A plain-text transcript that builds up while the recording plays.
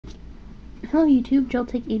Hello YouTube,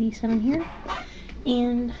 GelTech87 here,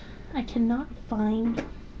 and I cannot find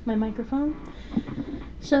my microphone,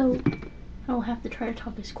 so I will have to try to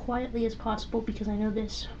talk as quietly as possible because I know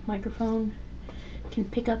this microphone can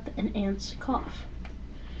pick up an ant's cough.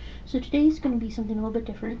 So today's going to be something a little bit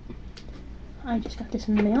different. I just got this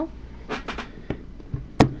in the mail.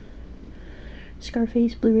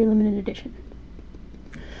 Scarface Blu-ray limited edition.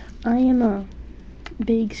 I am a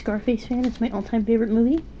big Scarface fan. It's my all-time favorite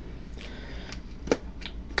movie.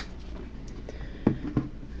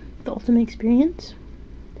 The Ultimate Experience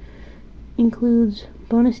includes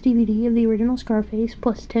bonus DVD of the original Scarface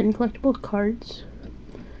plus 10 collectible cards,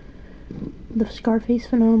 the Scarface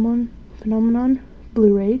Phenomenon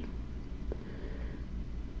Blu-ray,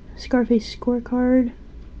 Scarface scorecard,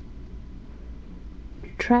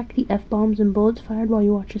 track the F-bombs and bullets fired while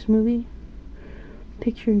you watch this movie,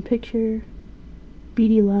 picture-in-picture,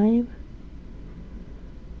 BD Live,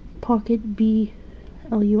 Pocket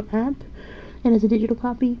BLU app, and as a digital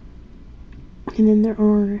copy. And then there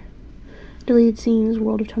are deleted scenes,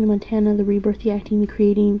 World of Tony Montana, the rebirth, the acting, the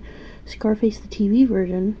creating, Scarface the TV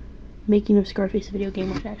version, making of Scarface the video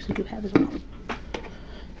game, which I actually do have as well.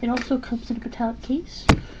 It also comes in a metallic case,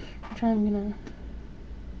 which I'm gonna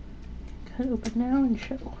cut open now and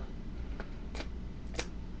show.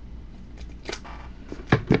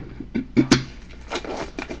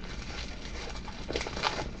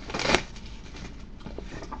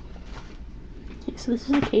 Okay, so this is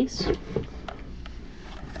the case.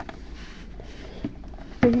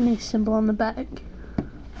 Very nice symbol on the back.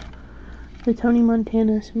 The Tony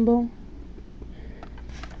Montana symbol.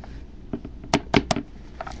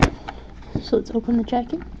 So let's open the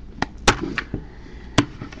jacket.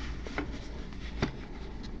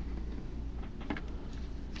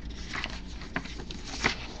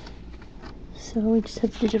 So we just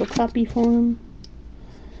have digital copy form.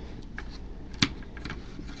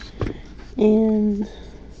 And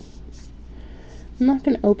I'm not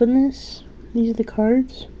going to open this. These are the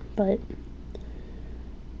cards, but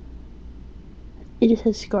it just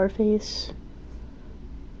has Scarface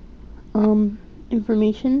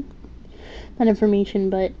information. Not information,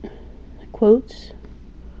 but quotes.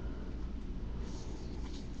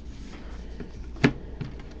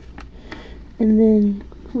 And then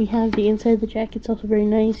we have the inside of the jacket. It's also very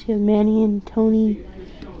nice. You have Manny and Tony,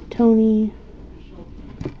 Elvie,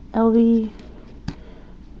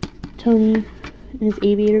 Tony in his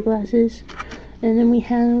aviator glasses. And then we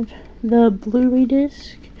have the Blu-ray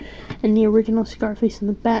disc and the original Scarface in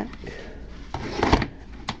the back.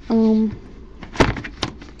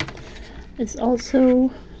 It's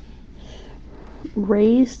also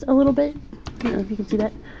raised a little bit. I don't know if you can see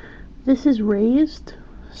that. This is raised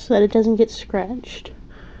so that it doesn't get scratched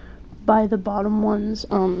by the bottom one's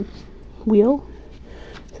wheel.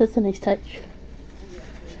 So that's a nice touch.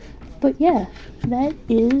 But yeah, that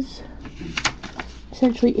is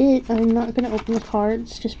essentially it. I'm not going to open the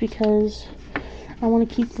cards just because I want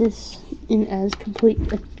to keep this in as complete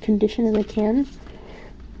a condition as I can.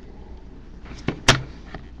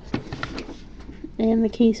 And the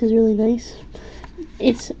case is really nice.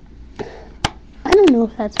 It's, I don't know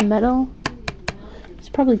if that's metal. It's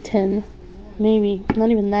probably tin. Maybe. Not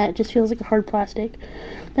even that. It just feels like a hard plastic.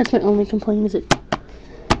 That's my only complaint, is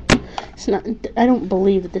it's not, I don't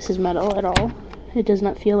believe that this is metal at all. It does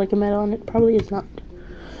not feel like a metal, and it probably is not.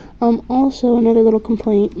 Also, another little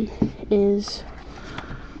complaint is,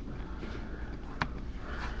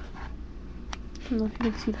 I don't know if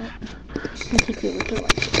you can see that. Let me take you over to the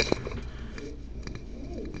light.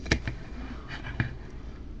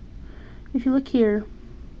 If you look here,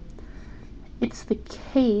 it's the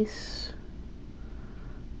case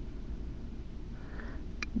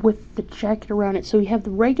with the jacket around it. So we have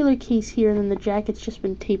the regular case here, and then the jacket's just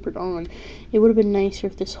been tapered on. It would have been nicer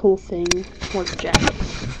if this whole thing was jacket.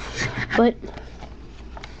 But,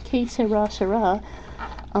 que sera.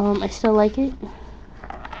 I still like it.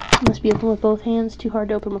 It must be open with both hands. Too hard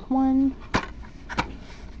to open with one.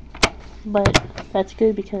 But that's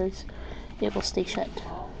good because it will stay shut.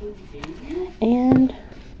 And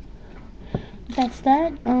that's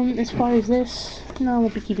that. As far as this, no, I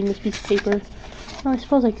won't be keeping this piece of paper. Well, I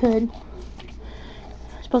suppose I could.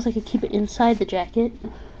 I suppose I could keep it inside the jacket.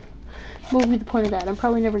 What would be the point of that? I'm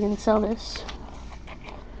probably never going to sell this.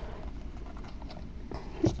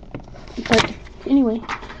 But anyway,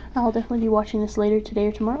 I'll definitely be watching this later today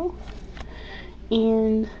or tomorrow.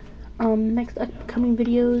 And next upcoming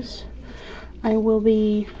videos, I will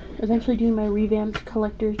be eventually doing my revamped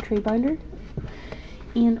collector's tray binder.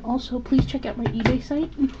 And also, please check out my eBay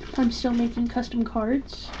site. I'm still making custom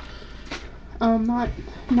cards.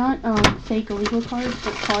 Not fake illegal cards,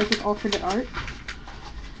 but cards with alternate art.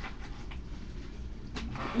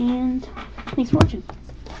 And thanks for watching.